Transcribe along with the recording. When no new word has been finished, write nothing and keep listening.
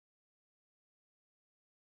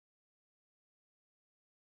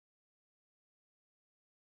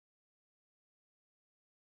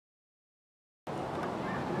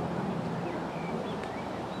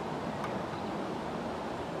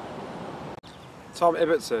Tom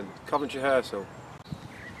Ibbotson, Coventry Hearsall.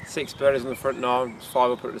 6 birdies on the front 9,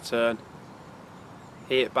 5 up at the turn.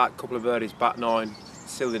 He hit back, couple of birdies, back 9,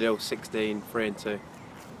 sealed the deal, 16, 3 and 2.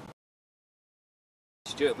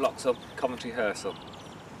 Stuart Bloxham, Coventry Hearsall.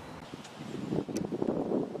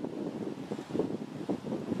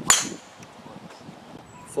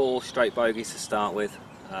 Four straight bogeys to start with,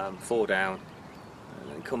 4 down,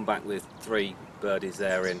 and then come back with 3 birdies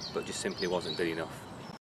therein, but just simply wasn't good enough.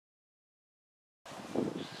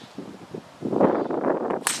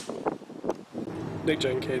 Nick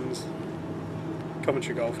Jenkins,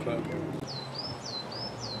 Coventry Golf Club.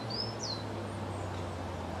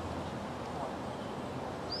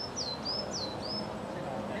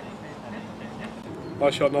 I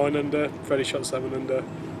shot 9 under, Freddie shot 7 under.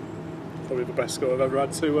 Probably the best score I've ever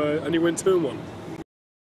had to only win 2 and 1.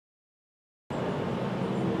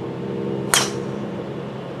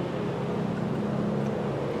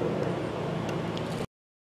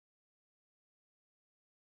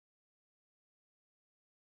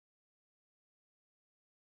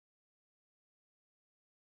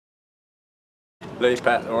 Louis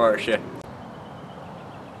Pett, Warwickshire.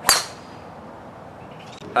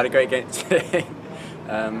 Had a great game today.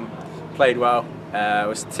 Played well.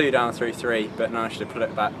 Was 2 down through 3, but managed to pull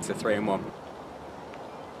it back to 3 and 1.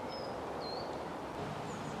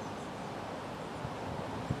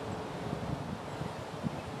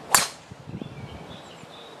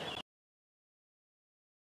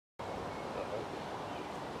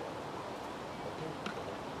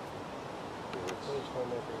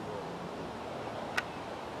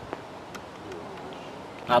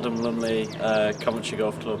 Adam Lumley, Coventry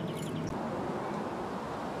Golf Club.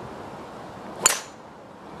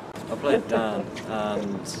 I played Dan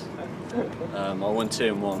and I won 2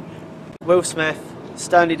 and 1. Will Smith,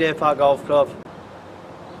 Stoney Deer Park Golf Club.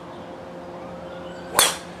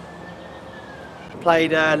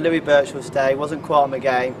 Played Louis Birchall's day, wasn't quite on my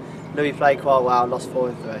game. Louis played quite well, lost 4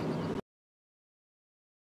 and 3.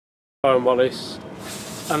 Brian Wallace,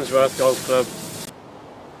 Answorth Golf Club.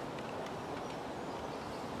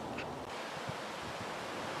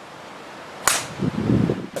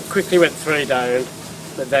 Quickly went 3 down,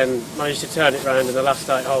 but then managed to turn it round in the last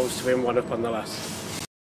 8 holes to win 1 up on the last.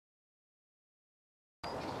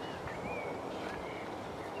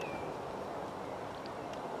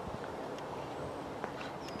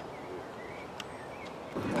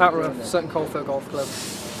 Pat Ruff, Sutton Coldfield Golf Club.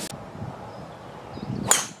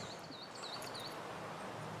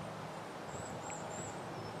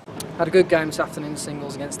 Had a good game this afternoon,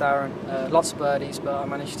 singles against Aaron. Lots of birdies, but I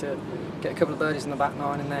managed to get a couple of birdies in the back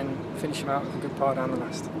 9 and then finish him out with a good par down the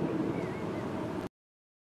last.